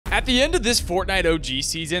At the end of this Fortnite OG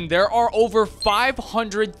season, there are over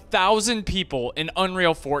 500,000 people in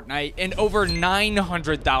Unreal Fortnite and over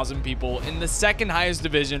 900,000 people in the second highest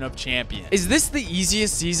division of Champion. Is this the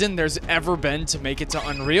easiest season there's ever been to make it to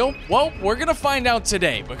Unreal? Well, we're gonna find out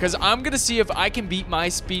today because I'm gonna see if I can beat my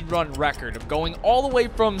speedrun record of going all the way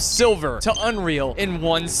from Silver to Unreal in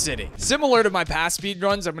one sitting. Similar to my past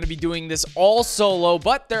speedruns, I'm gonna be doing this all solo,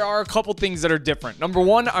 but there are a couple things that are different. Number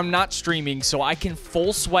one, I'm not streaming, so I can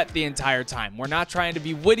full sweat the entire time. We're not trying to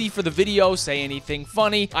be witty for the video, say anything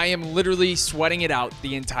funny. I am literally sweating it out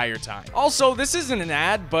the entire time. Also, this isn't an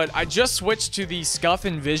ad, but I just switched to the Scuff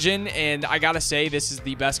Envision, and I gotta say, this is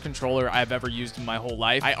the best controller I've ever used in my whole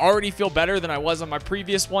life. I already feel better than I was on my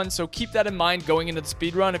previous one, so keep that in mind going into the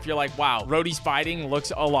speedrun if you're like, wow, Rodey's fighting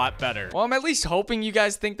looks a lot better. Well, I'm at least hoping you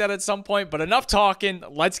guys think that at some point, but enough talking,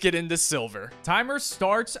 let's get into Silver. Timer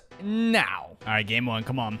starts now. All right, game one,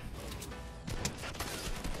 come on.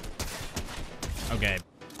 Okay.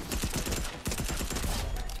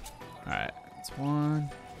 All right, that's one.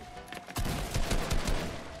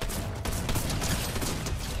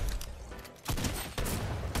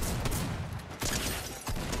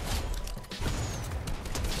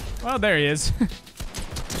 Well, there he is.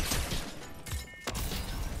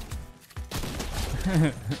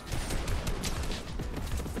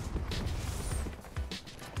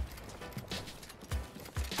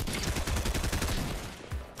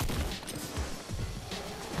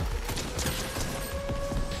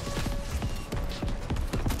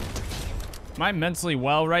 Am I mentally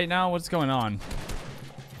well right now? What's going on?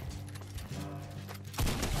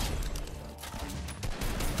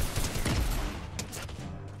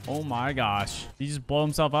 Oh my gosh. Did he just blow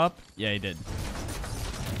himself up? Yeah, he did.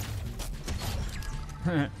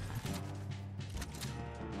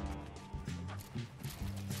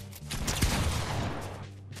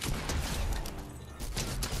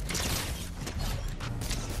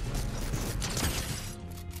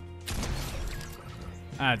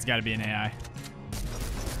 Ah, it's got to be an AI.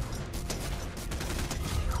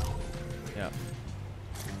 Yep.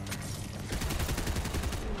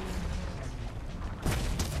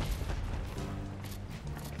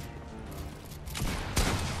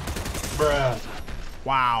 Bruh.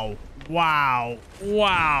 Wow. Wow.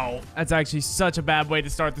 Wow. That's actually such a bad way to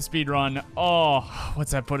start the speed run. Oh,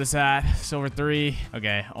 what's that put us at? Silver 3.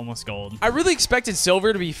 Okay, almost gold. I really expected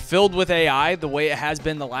Silver to be filled with AI the way it has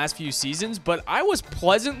been the last few seasons, but I was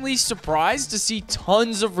pleasantly surprised to see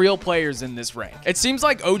tons of real players in this rank. It seems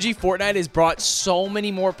like OG Fortnite has brought so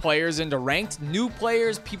many more players into ranked, new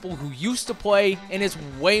players, people who used to play, and it's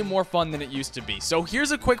way more fun than it used to be. So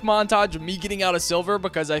here's a quick montage of me getting out of Silver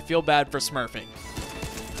because I feel bad for smurfing.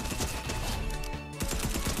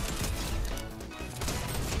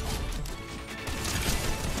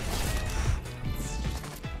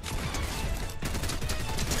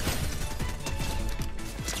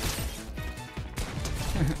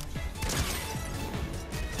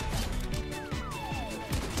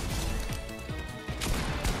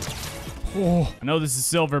 Oh, I know this is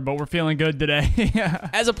Silver, but we're feeling good today.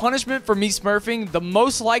 As a punishment for me smurfing, the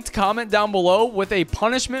most liked comment down below with a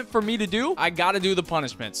punishment for me to do, I gotta do the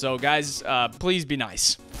punishment. So guys, please be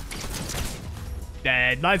nice.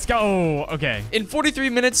 Dead. Let's go. Okay. In 43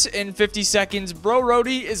 minutes and 50 seconds, Bro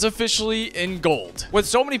Rodey is officially in gold. With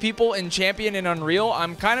so many people in Champion and Unreal,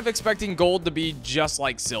 I'm kind of expecting gold to be just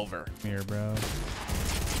like Silver. Here, bro.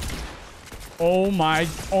 Oh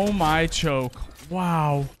my choke.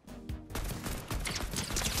 Wow.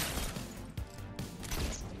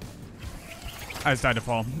 I just died to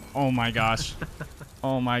fall. Oh my gosh.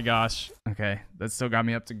 Oh my gosh. Okay, that still got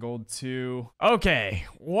me up to gold 2. Okay,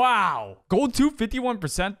 wow. Gold 2,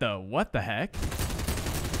 51% though. What the heck?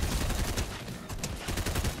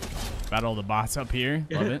 Battle the bots up here.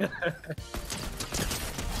 Love it.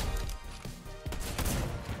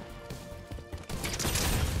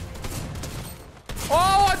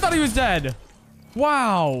 Oh, I thought he was dead.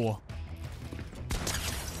 Wow.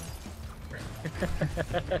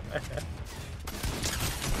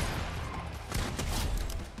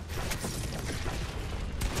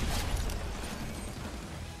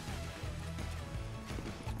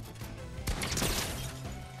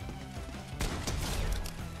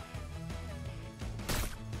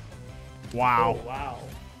 Wow. Oh, wow.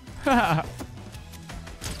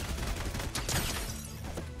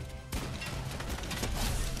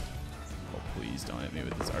 Oh, please don't hit me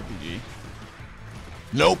with this RPG.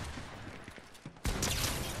 Nope.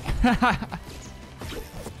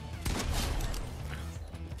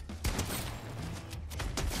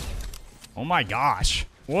 Oh my gosh.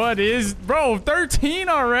 What is... Bro, 13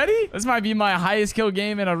 already? This might be my highest kill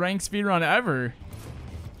game in a ranked speedrun ever.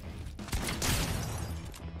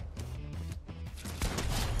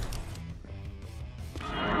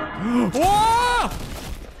 Whoa!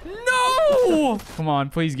 No! Come on,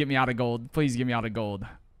 please get me out of gold. Please get me out of gold.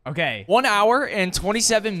 Okay, 1 hour and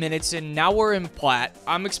 27 minutes, and now we're in plat.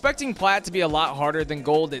 I'm expecting plat to be a lot harder than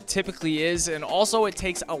gold. It typically is, and also it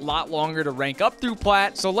takes a lot longer to rank up through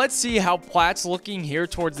plat. So let's see how plat's looking here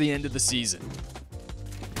towards the end of the season.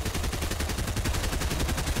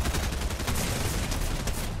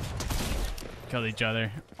 Kill each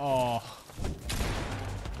other. Oh.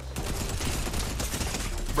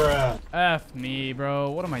 Bruh. F me, bro.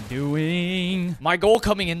 What am I doing? My goal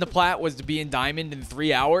coming into plat was to be in diamond in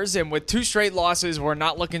 3 hours, and with 2 straight losses, we're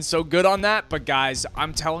not looking so good on that. But guys,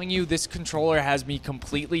 I'm telling you, this controller has me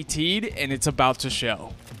completely teed, and it's about to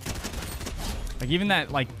show. Like, even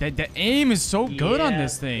that, like, the aim is so good on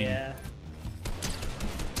this thing. Yeah.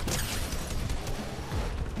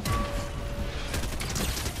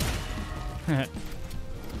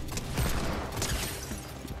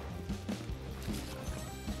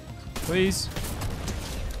 Please.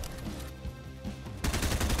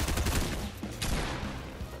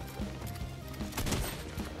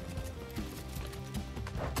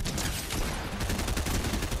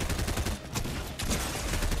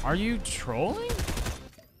 Are you trolling?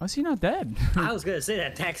 How is he not dead? I was gonna say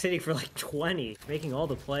that tax hitting for like 20, making all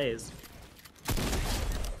the plays.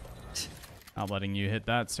 Not letting you hit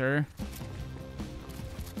that, sir.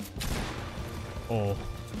 Oh.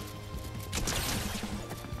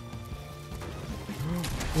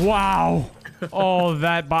 Wow. Oh,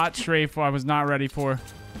 that bot strafe I was not ready for.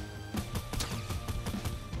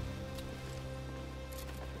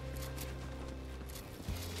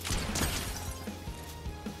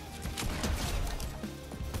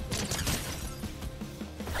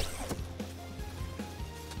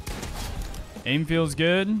 Aim feels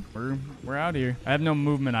good. We're out here. I have no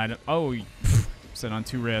movement item. Oh, set on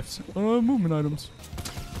 2 rifts. Movement items.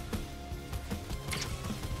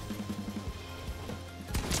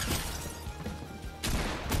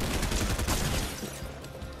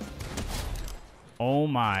 Oh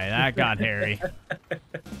my, that got hairy.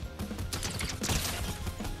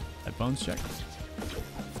 Headphones check.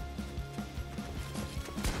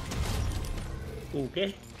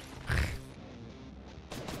 Okay.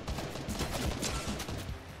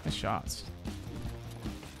 Nice shots.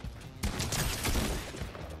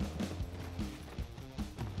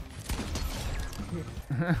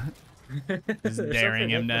 Just daring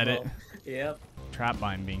him to edit. Yep. Trap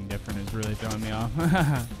bind being different is really throwing me off.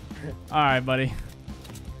 All right, buddy.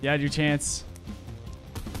 You had your chance,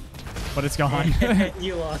 but it's gone.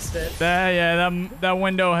 You lost it. That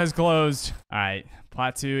window has closed. All right,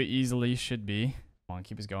 plat 2 easily should be. Come on,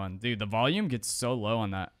 keep us going. Dude, the volume gets so low on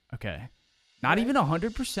that. Okay. Not even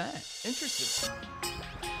 100%. Interesting.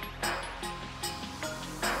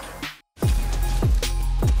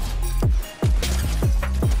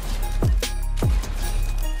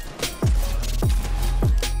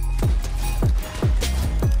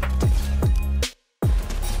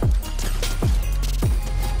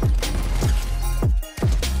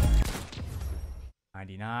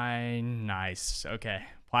 Nice. Okay.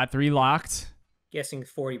 Plat 3 locked. Guessing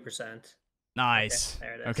 40%. Nice. Okay,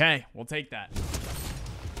 there it is. Okay, we'll take that.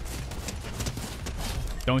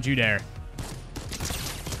 Don't you dare.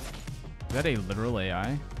 Is that a literal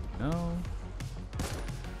AI? No.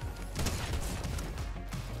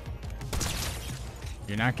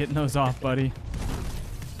 You're not getting those off, buddy.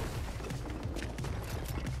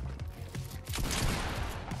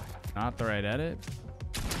 Not the right edit.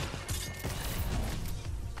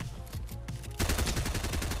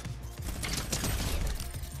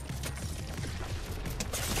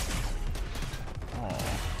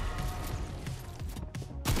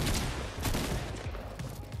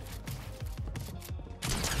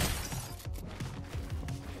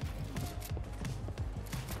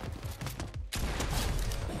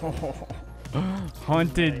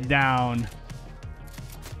 Hunted down.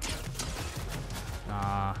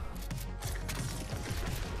 Nah.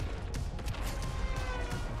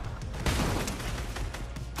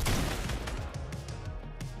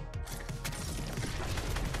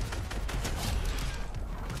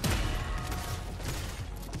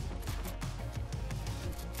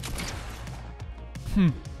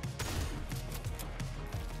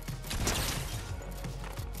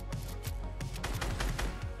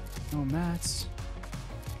 No mats.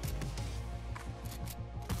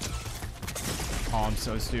 Oh, I'm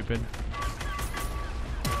so stupid.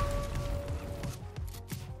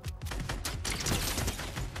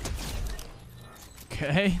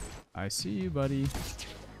 Okay. I see you, buddy.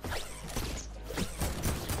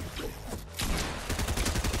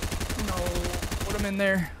 No. Put him in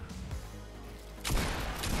there.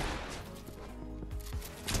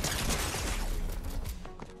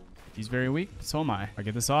 He's very weak. So am I. If I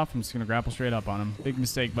get this off, I'm just going to grapple straight up on him. Big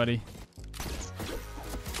mistake, buddy.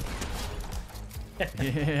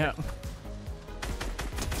 Yeah.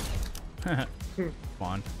 Come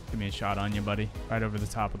on. Give me a shot on you, buddy. Right over the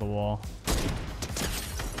top of the wall.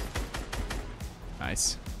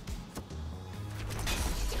 Nice.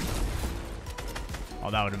 Oh,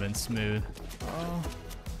 that would have been smooth. Oh.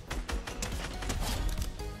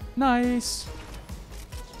 Nice.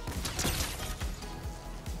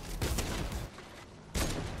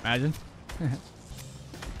 Imagine. Alright,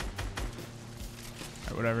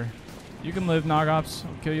 whatever. You can live, Nogops.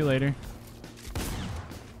 I'll kill you later.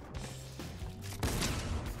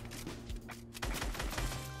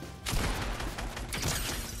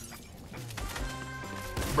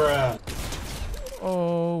 Bruh.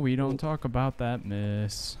 Oh, we don't talk about that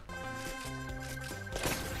miss.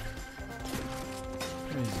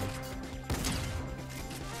 Crazy.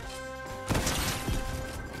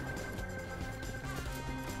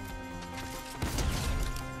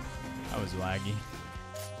 That was laggy.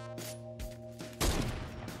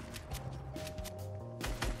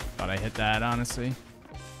 Thought I hit that, honestly.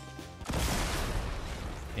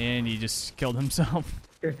 And he just killed himself.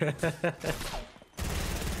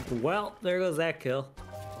 Well, there goes that kill.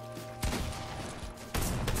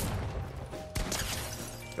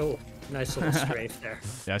 Oh, nice little strafe there.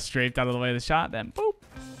 Yeah, strafed out of the way of the shot, then boop.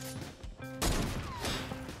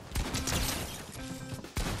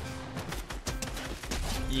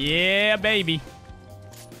 Yeah, baby.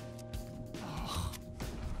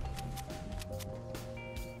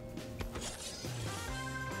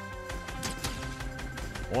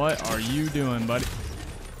 What are you doing, buddy?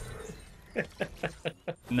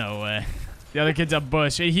 No way. The other kid's a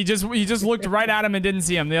bush. He just looked right at him and didn't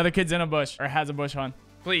see him. The other kid's in a bush or has a bush on.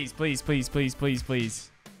 Please, please, please, please, please, please.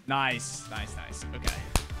 Nice, nice, nice. Okay.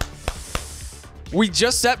 We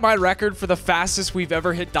just set my record for the fastest we've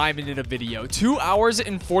ever hit diamond in a video. 2 hours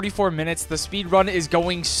and 44 minutes. The speed run is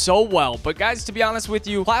going so well. But guys, to be honest with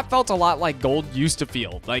you, plat felt a lot like gold used to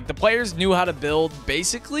feel. Like the players knew how to build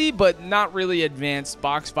basically, but not really advanced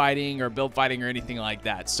box fighting or build fighting or anything like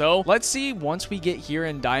that. So let's see once we get here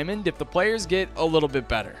in diamond if the players get a little bit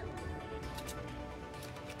better.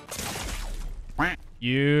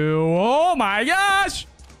 Oh my gosh!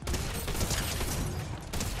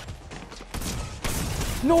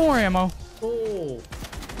 No more ammo. Oh.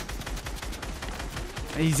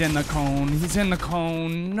 He's in the cone. He's in the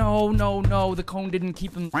cone. No, no, no. The cone didn't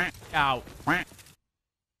keep him out.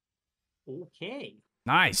 Okay.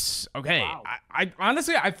 Nice. Okay. Wow. I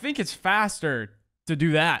honestly, I think it's faster to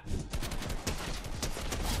do that.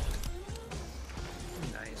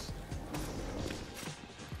 Nice.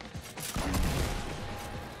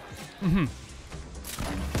 Mm-hmm.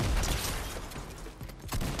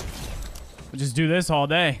 We'll just do this all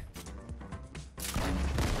day.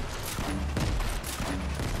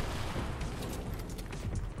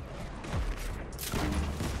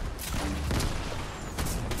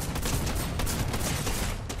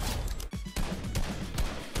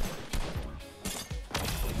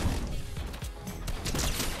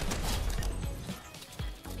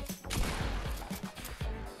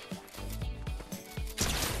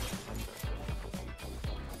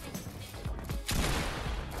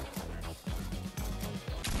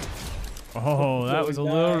 Oh, that was a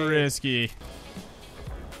little risky.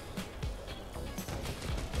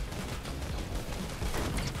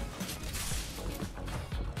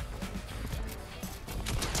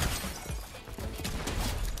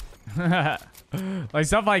 Like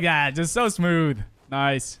stuff like that, just so smooth.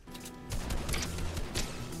 Nice.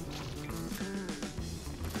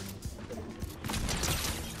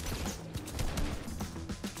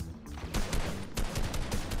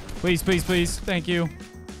 Please, please, please. Thank you.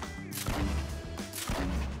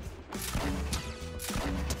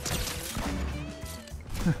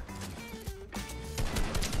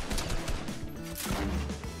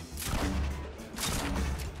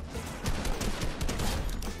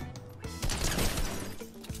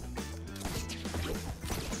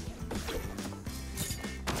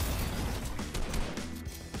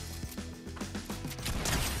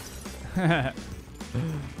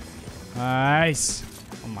 Nice.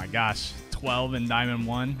 Oh my gosh. 12 in diamond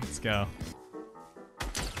 1. Let's go.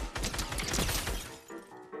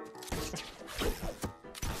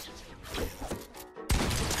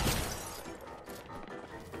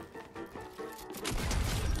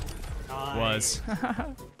 Was.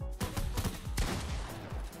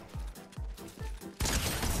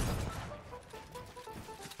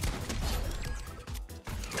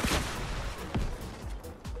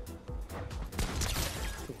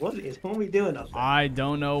 What is homie doing up there? I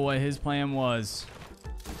don't know what his plan was.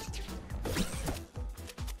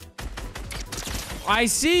 I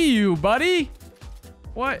see you, buddy.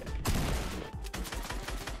 What?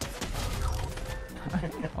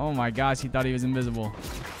 Oh my gosh, he thought he was invisible.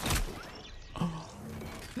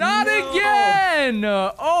 Not again!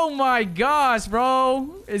 Oh my gosh,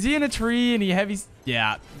 bro. Is he in a tree and he heavy?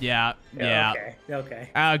 Yeah. Okay.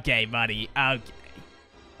 Okay, buddy. Okay.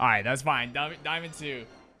 All right, that's fine. Diamond 2.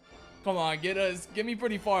 Come on, get me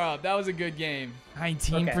pretty far up. That was a good game.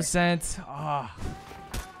 19%. Ah.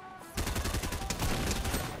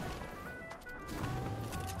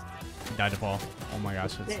 He died to fall. Oh my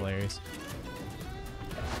gosh, that's hilarious.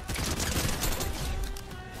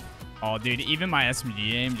 Oh, dude, even my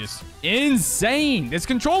SMG aim just insane. This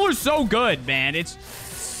controller's so good, man. It's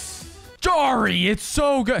Jari. It's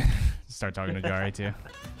so good. Start talking to Jari too.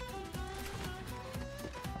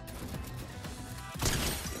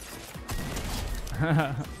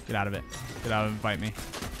 Get out of it. Get out of it and fight me.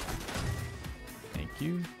 Thank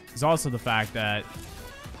you. There's also the fact that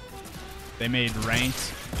they made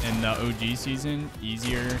ranked in the OG season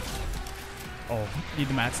easier. Oh, need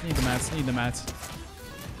the mats, need the mats, need the mats.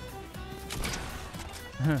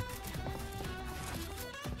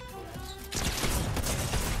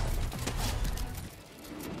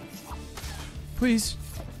 Please.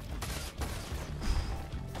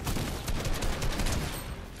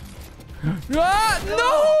 Ah, no!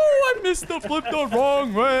 I missed the flip the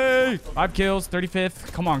wrong way. 5 kills,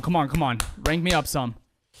 35th. Come on, come on, come on. Rank me up some.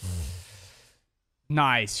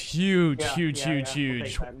 Nice. Huge,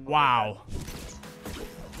 huge. Wow.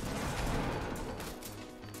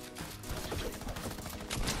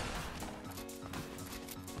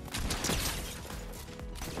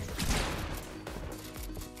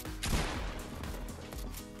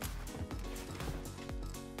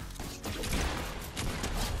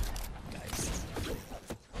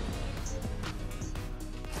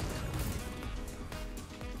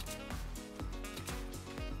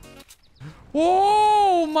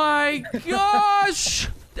 Oh my gosh!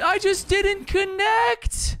 I just didn't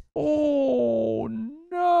connect! Oh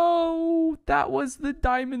no! That was the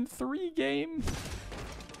Diamond 3 game.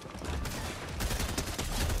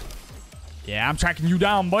 Yeah, I'm tracking you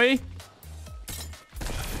down, boy.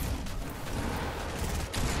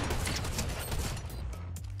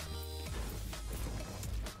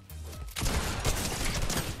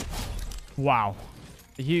 Wow.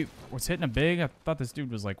 He was hitting a big. I thought this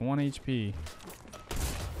dude was like 1 HP.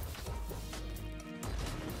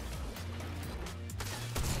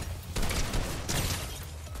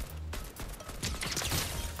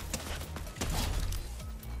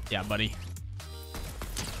 Yeah, buddy.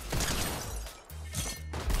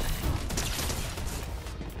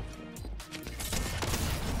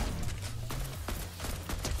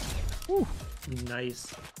 Whew.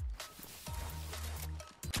 Nice.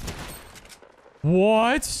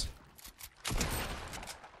 What?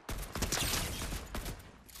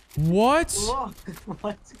 What? Whoa,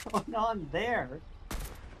 what's going on there?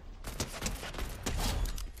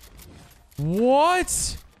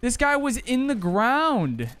 What? This guy was in the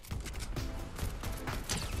ground.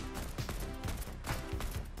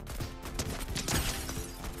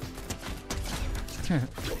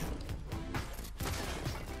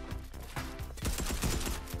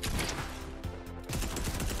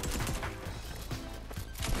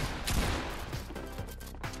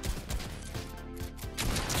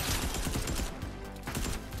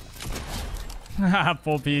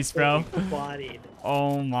 Full piece, bro. Bodied.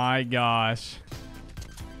 Oh my gosh.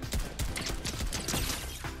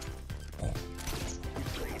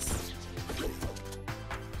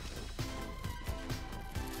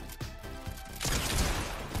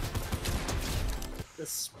 The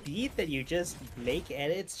speed that you just make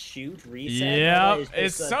edits, shoot, reset. Yeah,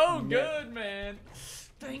 it's so good, man.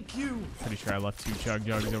 Thank you. Pretty sure I left 2 chug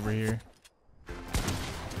jugs over here.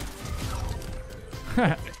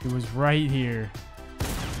 It was right here.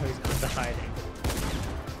 Oh, he's going to hiding.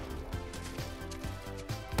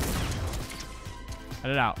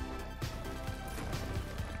 Let it out.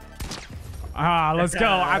 Ah, let's go.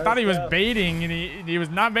 I thought he was baiting, and he was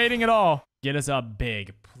not baiting at all. Get us up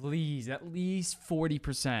big, please. At least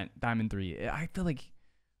 40% Diamond 3. I feel like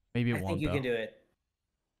maybe it won't, I think you though. can do it.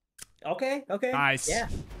 Okay, okay. Nice. Yeah.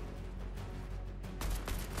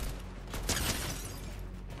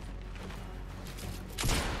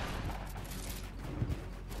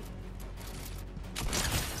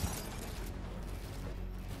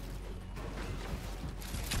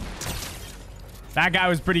 That guy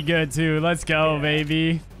was pretty good, too. Let's go,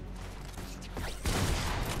 baby.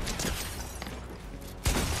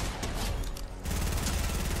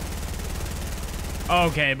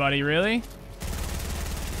 Okay, buddy. Really?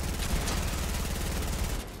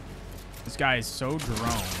 Let's guy is so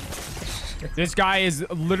drone. This guy is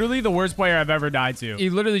literally the worst player I've ever died to. He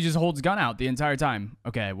literally just holds gun out the entire time.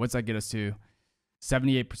 Okay, what's that get us to?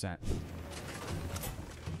 78%.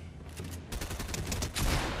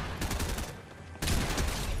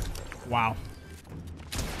 Wow.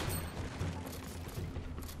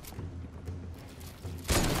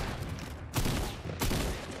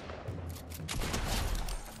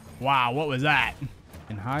 Wow, what was that?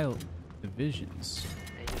 In high divisions.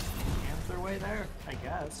 They just camp their way there, I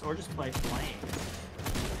guess, or just play flame.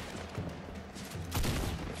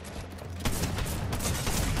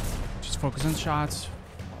 Just focus on shots.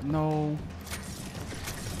 No.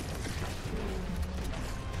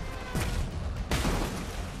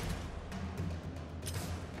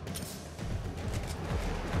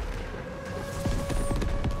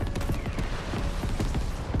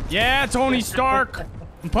 Yeah, Tony Stark.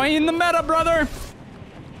 I'm playing the meta, brother.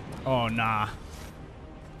 Oh, nah.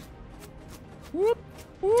 Whoop,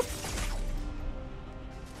 whoop.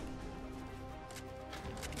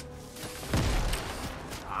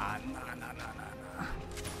 Ah, nah.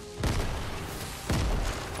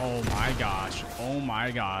 Oh, my gosh. Oh,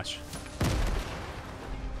 my gosh.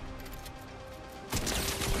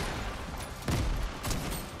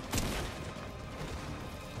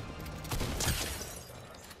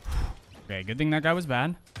 Okay, good thing that guy was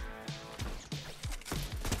bad.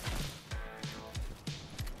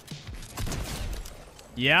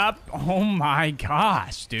 Yep. Oh my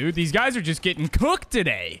gosh, dude. These guys are just getting cooked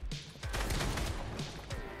today.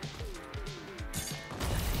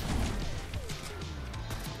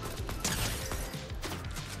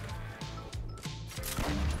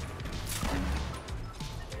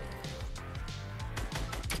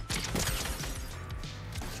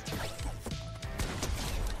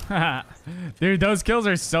 Dude, those kills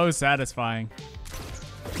are so satisfying.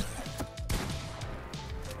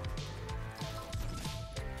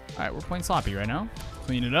 All right, we're playing sloppy right now.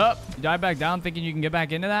 Clean it up. You dive back down thinking you can get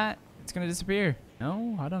back into that. It's going to disappear.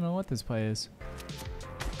 No, I don't know what this play is.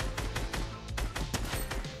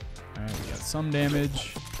 All right, we got some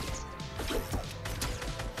damage.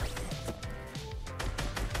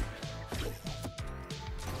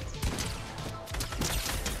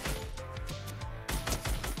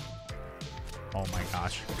 Oh my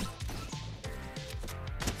gosh.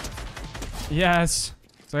 Yes.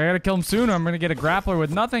 So I gotta kill him sooner. I'm gonna get a grappler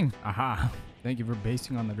with nothing. Aha. Thank you for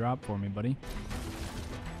basing on the drop for me, buddy.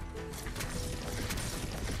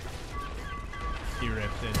 He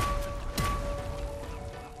ripped it.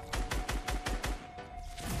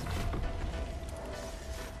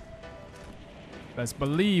 Best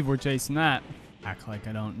believe we're chasing that. Act like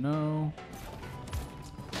I don't know.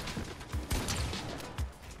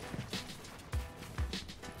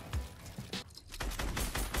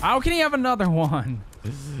 How can he have another one?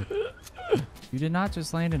 You did not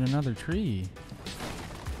just land in another tree.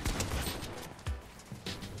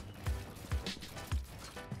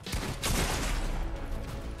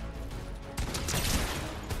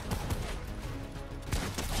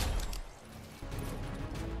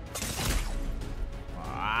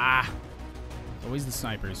 Ah, always the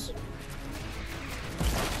snipers.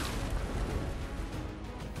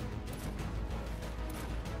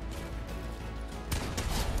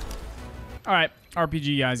 All right,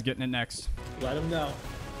 RPG guy's getting it next. Let him know.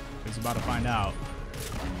 He's about to find out.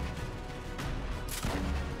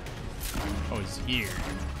 Oh, he's here.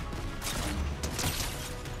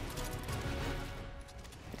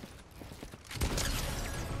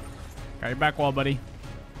 Got your back wall, buddy.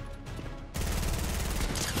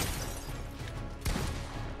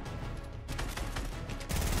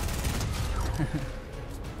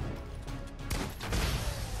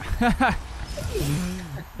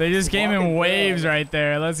 They just came in waves right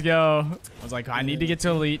there. Let's go. I was like, I need to get to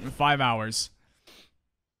elite in 5 hours.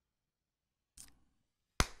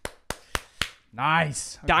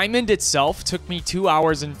 Nice. Diamond itself took me 2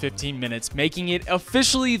 hours and 15 minutes, making it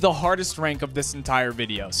officially the hardest rank of this entire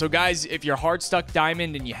video. So guys, if you're hard stuck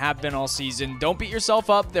Diamond and you have been all season, don't beat yourself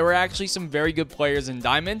up. There were actually some very good players in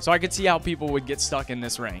Diamond, so I could see how people would get stuck in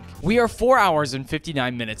this rank. We are 4 hours and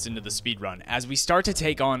 59 minutes into the speedrun as we start to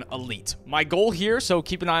take on Elite. My goal here, so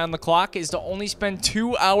keep an eye on the clock, is to only spend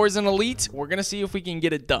 2 hours in Elite. We're gonna see if we can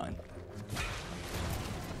get it done.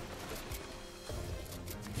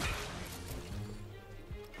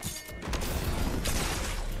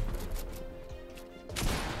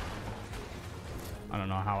 I don't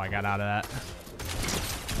know how I got out of that.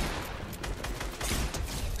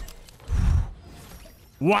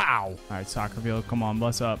 Wow. All right, soccer field, come on,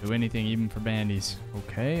 bless up. Do anything, even for bandies.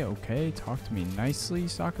 Okay, okay. Talk to me nicely,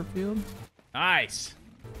 soccer field. Nice.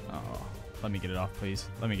 Oh, let me get it off, please.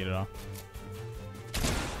 Let me get it off.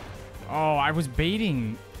 Oh, I was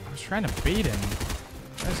baiting. I was trying to bait him.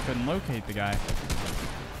 I just couldn't locate the guy.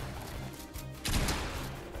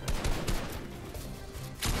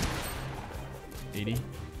 $80.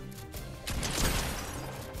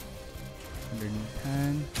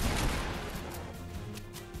 110.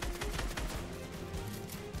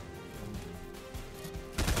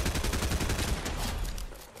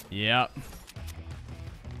 Yep.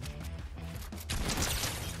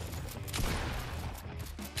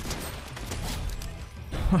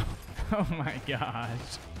 Oh my gosh.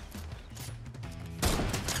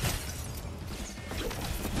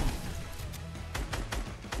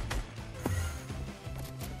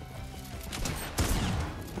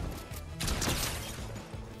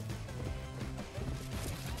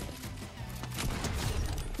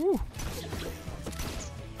 Whew.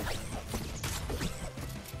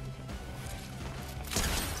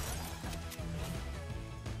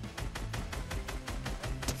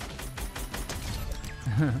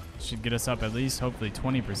 Should get us up at least, hopefully,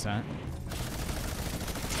 20%.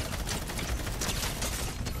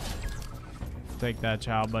 Take that,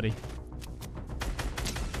 child, buddy.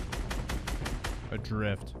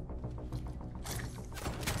 Adrift.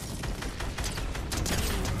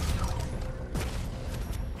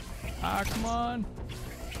 Ah, come on.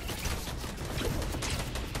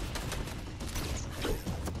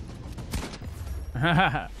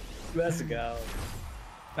 Let's go.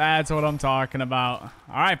 That's what I'm talking about.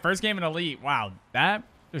 All right, first game in Elite. Wow, that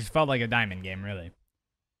just felt like a diamond game, really.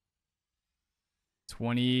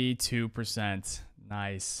 22%.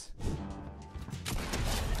 Nice.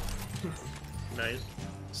 Nice.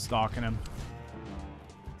 Stalking him.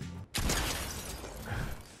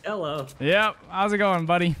 Hello. Yep. How's it going,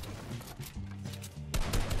 buddy?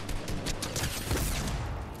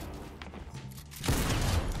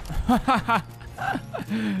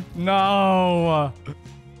 No.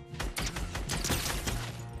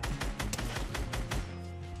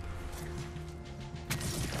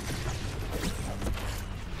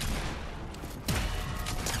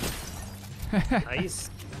 Nice.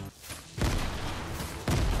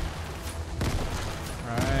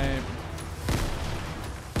 Alright.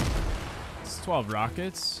 It's 12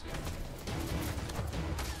 rockets.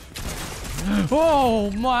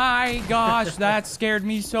 Oh my gosh, that scared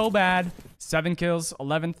me so bad. 7 kills,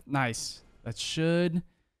 11th. Nice. That should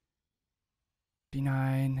be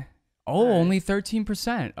 9. Oh, only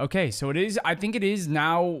 13%. Okay, so it is. I think it is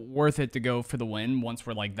now worth it to go for the win once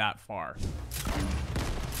we're like that far.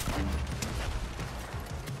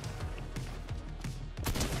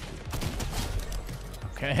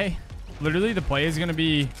 Okay. Literally, the play is going to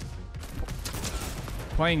be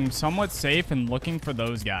playing somewhat safe and looking for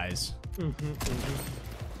those guys.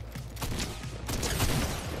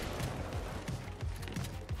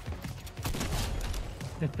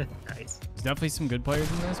 Nice. There's definitely some good players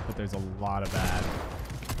in this, but there's a lot of bad.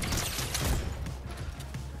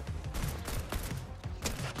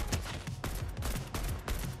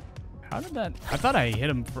 How did that? I thought I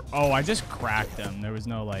hit him for... Oh, I just cracked him. There was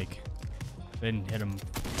no, like... Didn't hit him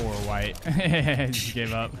for white. Just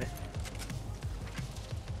gave up. Okay.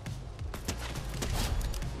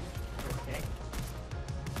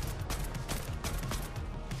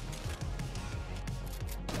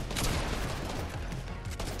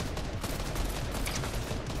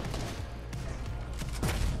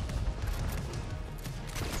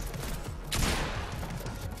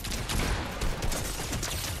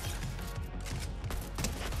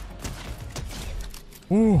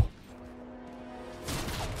 Ooh.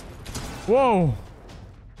 Whoa.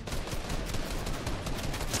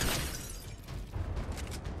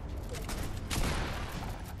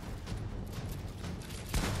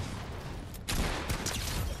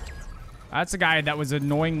 That's a guy that was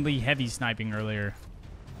annoyingly heavy sniping earlier.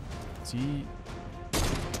 See?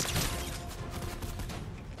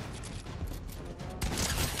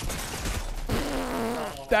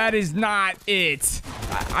 That is not it.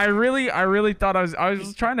 I really thought I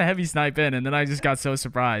was trying to heavy snipe in, and then I just got so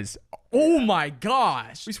surprised. Oh my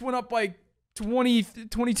gosh. We just went up like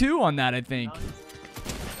 22 on that, I think.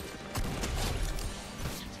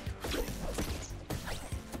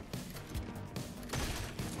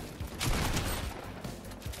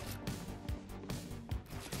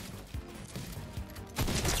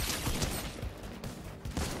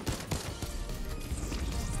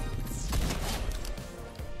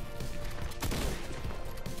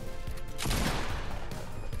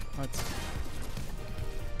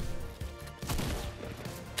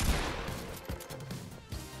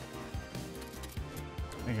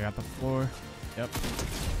 I think I got the floor. Yep.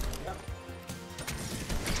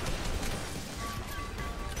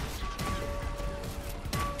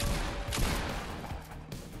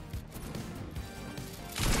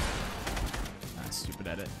 Good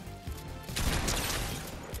at it.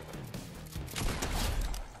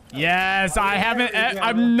 Yes, I haven't.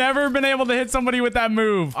 I've never been able to hit somebody with that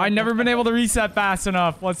move. I've never been able to reset fast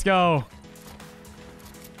enough. Let's go.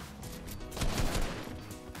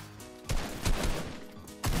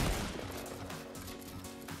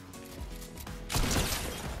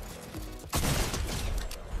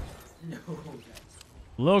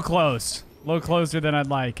 A little close. A little closer than I'd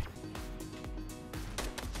like.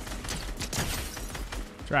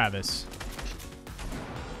 Travis.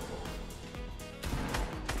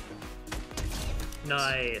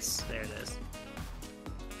 Nice. There it is.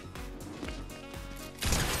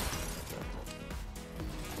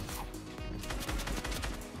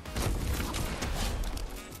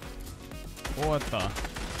 What the?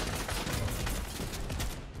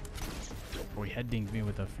 Oh, he head dinged me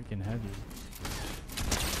with a freaking heavy.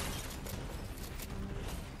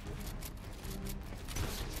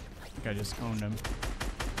 I think I just owned him.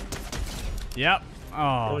 Yep.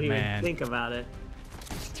 Oh, Don't man. even think about it.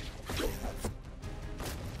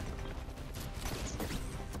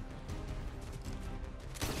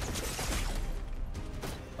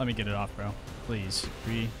 Let me get it off, bro. Please.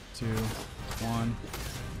 3, 2, 1.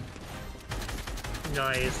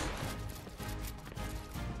 Nice.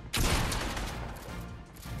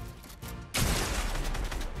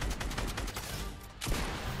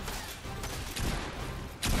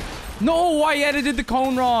 No, I edited the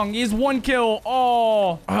cone wrong. He has 1 kill.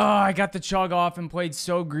 Oh, I got the chug off and played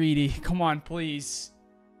so greedy. Come on, please.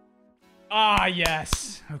 Ah,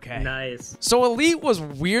 yes. Okay. Nice. So Elite was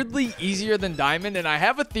weirdly easier than Diamond, and I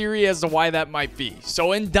have a theory as to why that might be.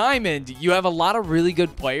 So in Diamond, you have a lot of really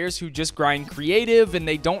good players who just grind creative, and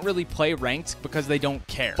they don't really play ranked because they don't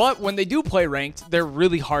care. But when they do play ranked, they're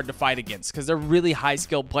really hard to fight against because they're really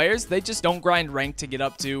high-skilled players. They just don't grind ranked to get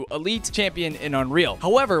up to Elite, Champion, and Unreal.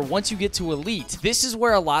 However, once you get to Elite, this is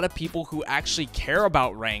where a lot of people who actually care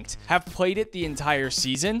about ranked have played it the entire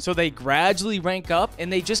season, so they gradually rank up, and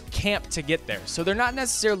they just camp to get there. So they're not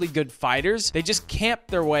necessarily good fighters. They just camp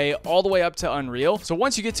their way all the way up to Unreal. So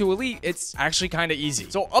once you get to Elite, it's actually kind of easy.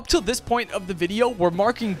 So up till this point of the video, we're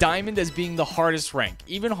marking Diamond as being the hardest rank,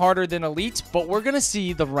 even harder than Elite, but we're going to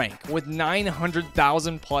see the rank with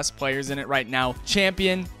 900,000 plus players in it right now.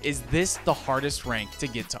 Champion, is this the hardest rank to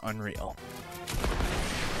get to Unreal?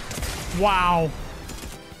 Wow.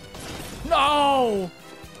 No.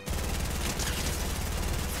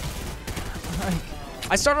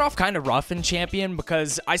 I started off kind of rough in Champion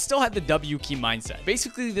because I still had the W key mindset.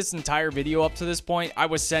 Basically, this entire video up to this point, I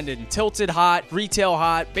was sending Tilted hot, Retail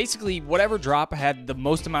hot, basically whatever drop had the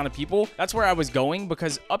most amount of people, that's where I was going,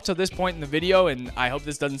 because up to this point in the video, and I hope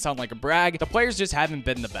this doesn't sound like a brag, the players just haven't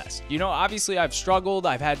been the best. You know, obviously I've struggled.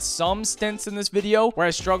 I've had some stints in this video where I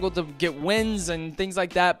struggled to get wins and things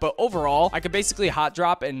like that, but overall, I could basically hot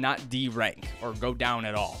drop and not D-rank or go down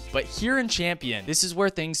at all. But here in Champion, this is where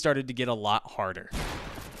things started to get a lot harder.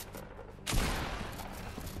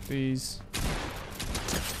 Please.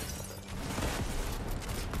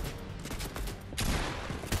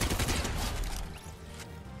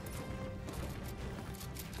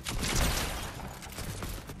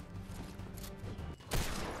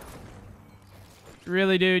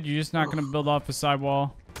 Really, dude? You're just not gonna build off a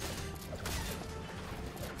sidewall?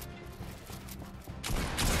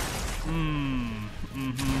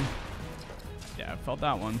 Yeah, I felt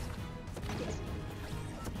that one.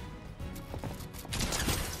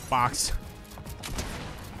 Box.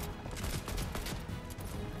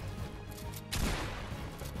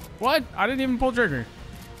 What? I didn't even pull trigger.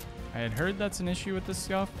 I had heard that's an issue with this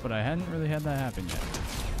stuff, but I hadn't really had that happen yet.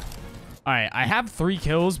 All right, I have 3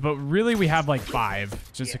 kills, but really we have like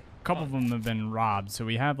 5. Just a couple of them have been robbed, so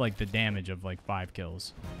we have like the damage of like 5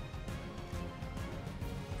 kills.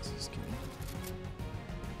 This is good.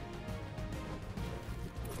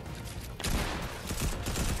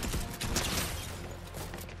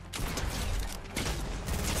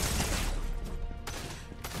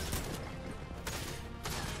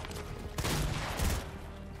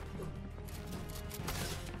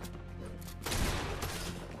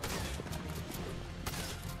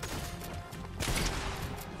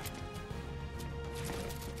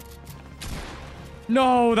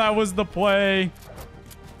 No, that was the play.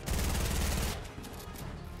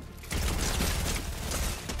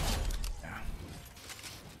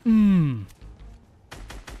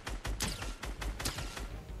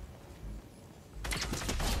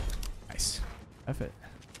 Nice. F it.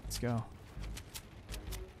 Let's go.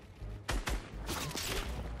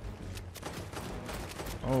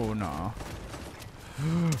 Oh, no.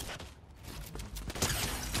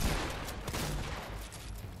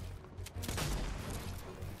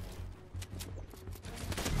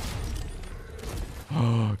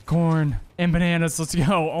 corn and bananas. Let's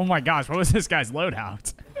go. Oh my gosh, what was this guy's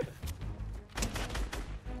loadout?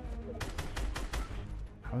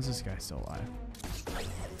 How is this guy still alive?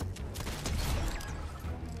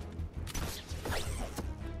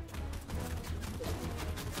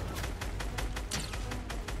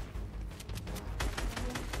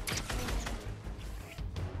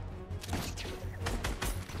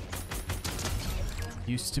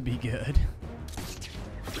 Used to be good.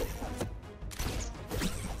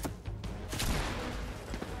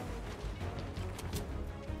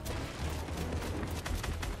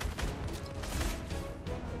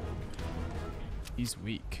 He's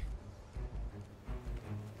weak.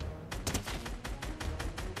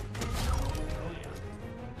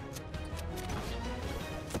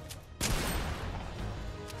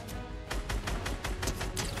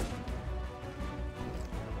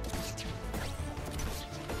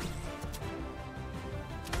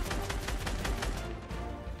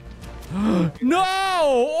 No!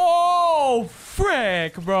 Oh,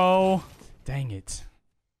 frick, bro. Dang it.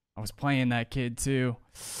 I was playing that kid too.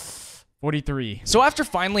 43. So after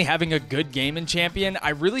finally having a good game in Champion, I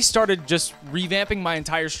really started just revamping my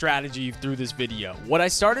entire strategy through this video. What I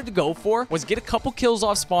started to go for was get a couple kills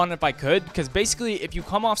off spawn if I could, because basically if you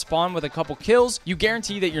come off spawn with a couple kills, you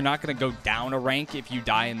guarantee that you're not going to go down a rank if you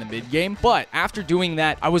die in the mid game. But after doing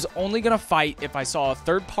that, I was only going to fight if I saw a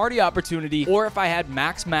third-party opportunity or if I had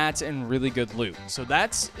max mats and really good loot. So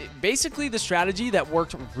that's basically the strategy that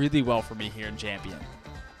worked really well for me here in Champion.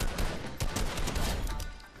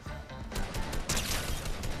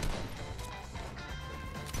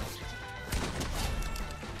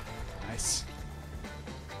 Nice.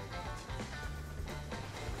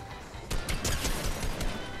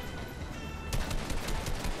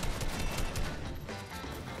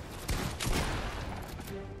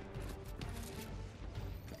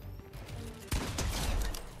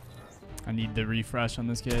 I need the refresh on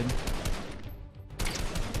this kid.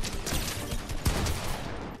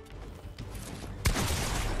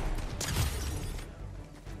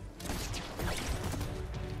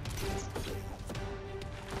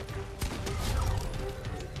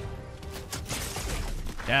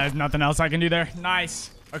 Yeah, there's nothing else I can do there.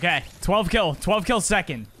 Nice. Okay, 12 kill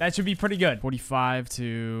second. That should be pretty good. 45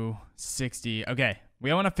 to 60. Okay,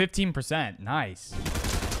 we own a 15%. Nice.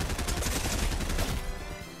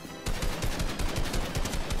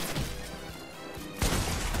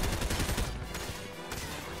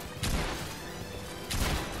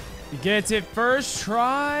 He gets it first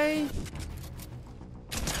try.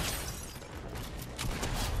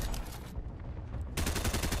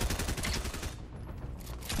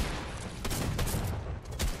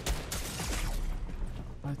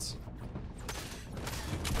 What?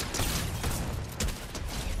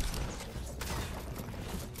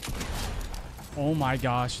 Oh my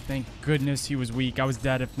gosh, thank goodness he was weak. I was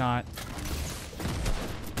dead if not.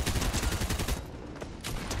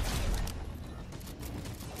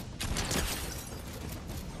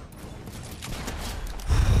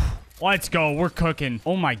 Let's go. We're cooking.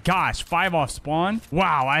 Oh my gosh. 5 off spawn.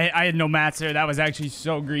 Wow. I had no mats there. That was actually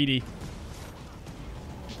so greedy.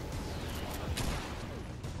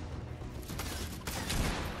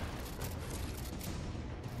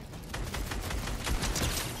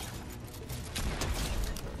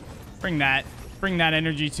 Bring that. Bring that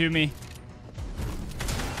energy to me.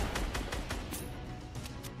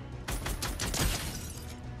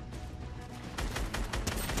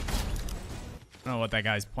 I don't know what that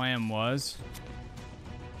guy's plan was.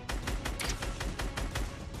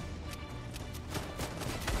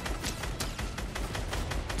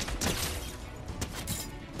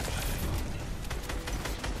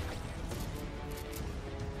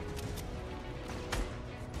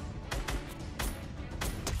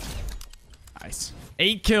 Nice.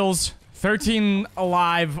 8 kills, 13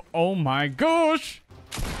 alive. Oh my gosh.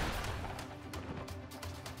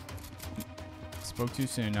 Spoke too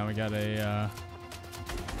soon. Now we got a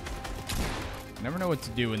never know what to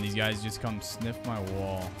do when these guys just come sniff my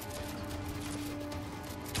wall.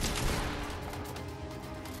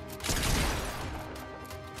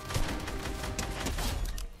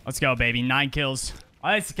 Let's go, baby. 9 kills.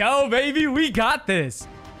 Let's go, baby. We got this.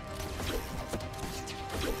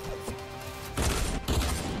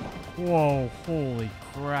 Whoa, holy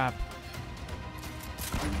crap.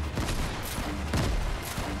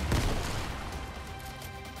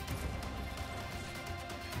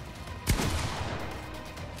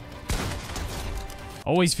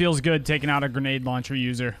 Always feels good taking out a grenade launcher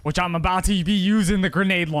user, which I'm about to be using the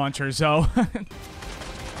grenade launcher, so.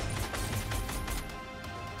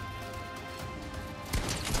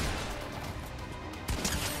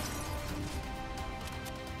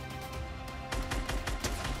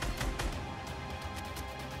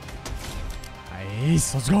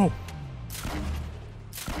 Ace, let's go.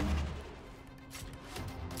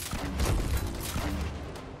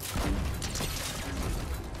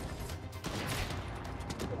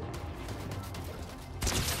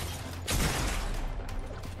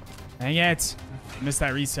 Dang it. Missed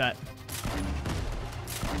that reset.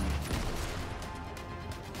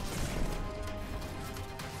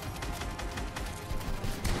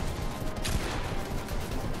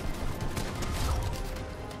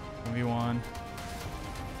 One.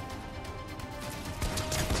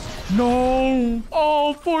 No.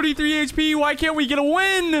 Oh, 43 HP. Why can't we get a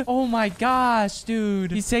win? Oh my gosh, dude.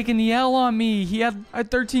 He's taking the L on me. He had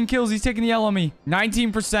 13 kills. He's taking the L on me.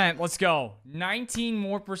 19%. Let's go. 19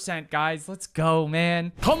 more percent, guys. Let's go,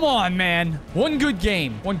 man. Come on, man. One good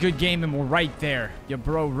game. One good game and we're right there. Your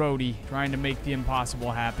bro, Rodey, trying to make the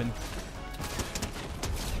impossible happen.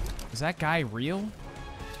 Is that guy real?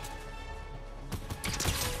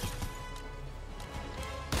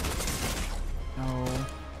 No.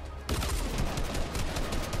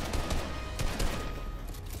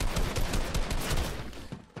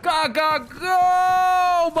 Go!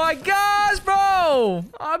 Oh my gosh, bro!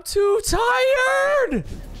 I'm too tired!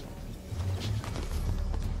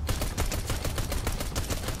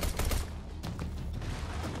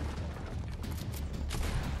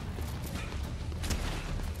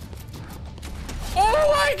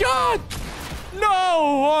 Oh my god! No!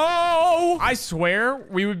 Oh! I swear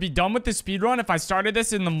we would be done with the speedrun if I started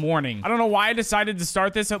this in the morning. I don't know why I decided to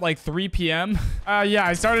start this at like 3 p.m. Yeah,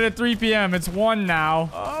 I started at 3 p.m. It's 1 now.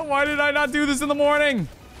 Why did I not do this in the morning?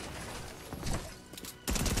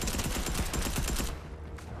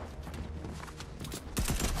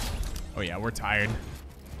 Oh yeah, we're tired.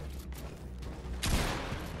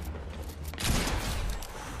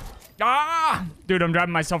 Ah! Dude, I'm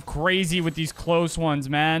driving myself crazy with these close ones,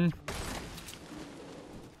 man.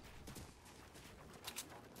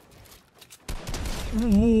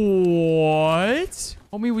 What?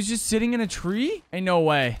 Homie was just sitting in a tree? Ain't no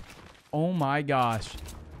way. Oh my gosh.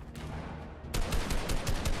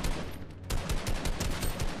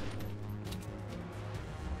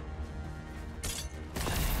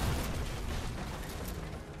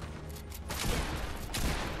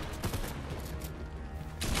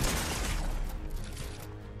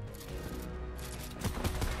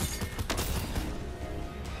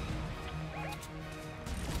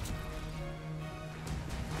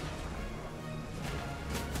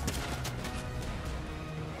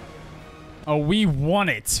 Oh, we won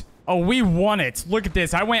it. Oh, we won it. Look at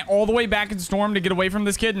this. I went all the way back in Storm to get away from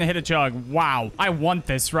this kid and hit a chug. Wow. I want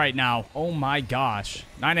this right now. Oh my gosh.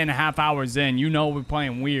 9.5 hours in. You know we're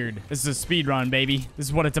playing weird. This is a speed run, baby. This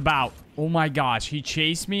is what it's about. Oh my gosh. He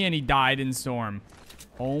chased me and he died in Storm.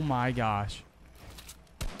 Oh my gosh.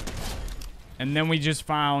 And then we just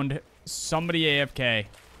found somebody AFK.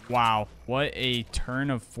 Wow. What a turn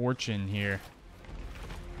of fortune here.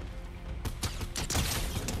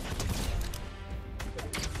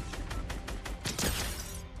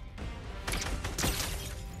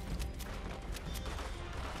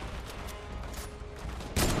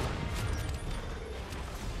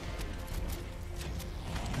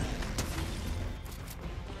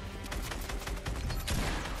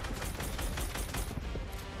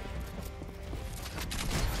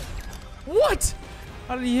 What?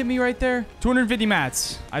 How did he hit me right there? 250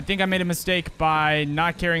 mats. I think I made a mistake by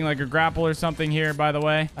not carrying like a grapple or something here, by the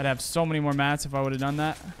way. I'd have so many more mats if I would have done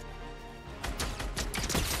that.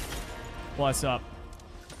 Bless up.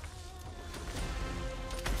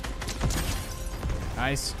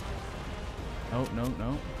 Nice. Oh, no,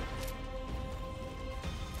 no.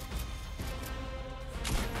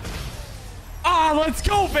 Ah, let's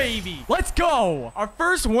go, baby. Let's go. Our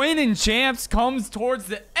first win in champs comes towards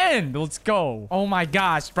the end. Let's go. Oh my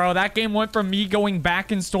gosh, bro. That game went from me going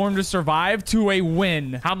back in Storm to survive to a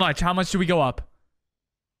win. How much? How much do we go up?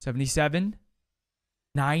 77?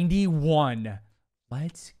 91.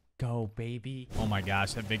 Let's go, baby. Oh my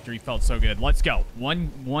gosh, that victory felt so good. Let's go.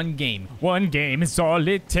 One game. One game is all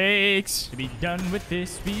it takes to be done with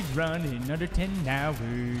this speed run in under 10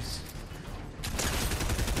 hours.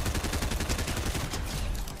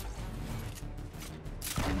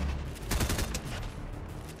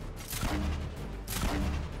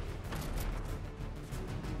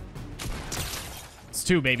 It's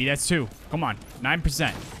 2, baby. That's 2. Come on.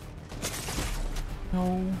 9%.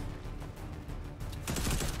 No.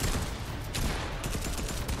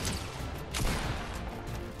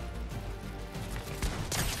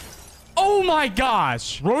 Oh my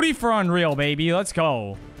gosh. Rodey for Unreal, baby. Let's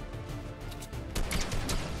go.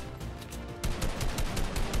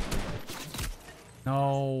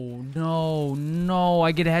 No, no, no.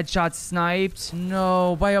 I get a headshot sniped.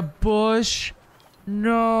 No, by a bush.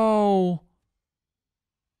 No.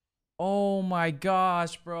 Oh my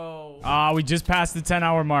gosh, bro. We just passed the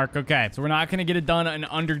 10-hour mark. Okay, so we're not going to get it done in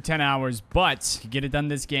under 10 hours, but to get it done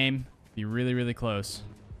this game, be really, really close.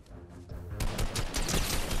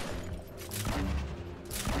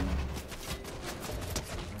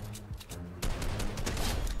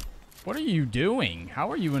 What are you doing? How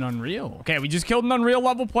are you in Unreal? Okay, we just killed an Unreal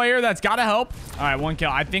level player. That's got to help. All right, 1 kill.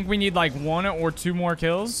 I think we need like 1 or 2 more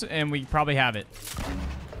kills, and we probably have it.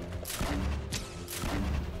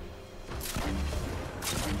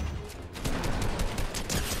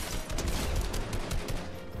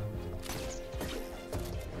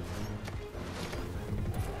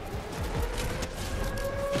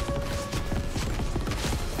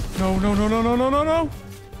 No, no, no, no, no, no, no, no.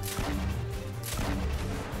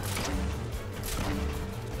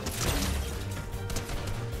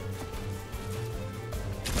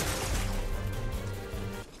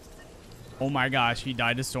 Oh my gosh, he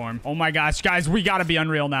died to Storm. Oh my gosh, guys, we gotta be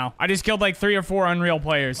Unreal now. I just killed like 3 or 4 Unreal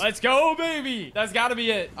players. Let's go, baby. That's gotta be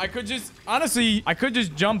it. I could just, honestly, I could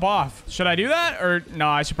just jump off. Should I do that? Or no,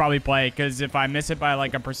 I should probably play, because if I miss it by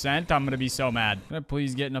like 1%, I'm gonna be so mad. Can I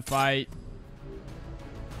please get in a fight?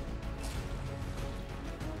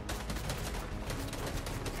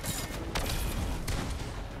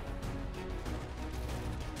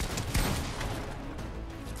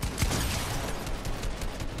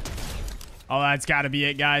 Oh, that's got to be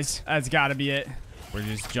it, guys. That's got to be it. We're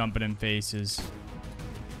just jumping in faces.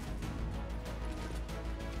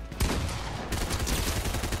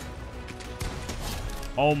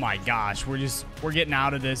 Oh my gosh. We're getting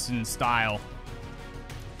out of this in style.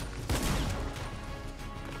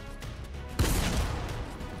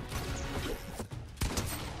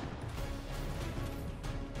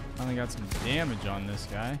 Finally got some damage on this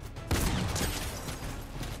guy.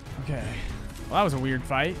 Okay. Well, that was a weird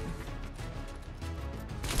fight.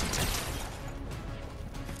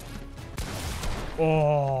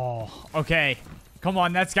 Oh, okay. Come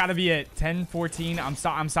on, that's got to be it. 10-14.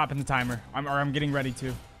 I'm stopping the timer. I'm getting ready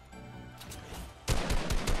to.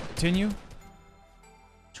 Continue.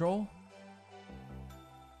 Troll.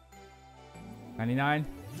 99.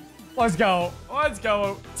 Let's go. Let's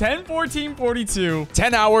go. 10-14-42.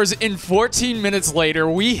 10 hours and 14 minutes later,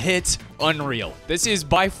 we hit Unreal. This is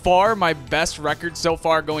by far my best record so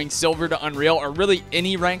far, going silver to Unreal, or really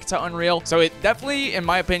any rank to Unreal. So it definitely, in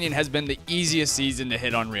my opinion, has been the easiest season to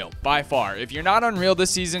hit Unreal by far. If you're not Unreal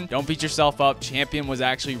this season, don't beat yourself up. Champion was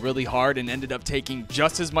actually really hard and ended up taking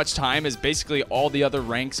just as much time as basically all the other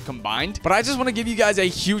ranks combined. But I just want to give you guys a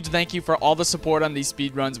huge thank you for all the support on these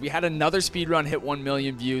speed runs. We had another speed run hit 1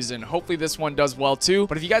 million views, and hopefully this one does well too.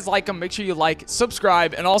 But if you guys like them, make sure you like,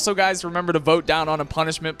 subscribe, and also guys, remember to vote down on a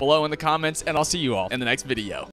punishment below in the comments, and I'll see you all in the next video.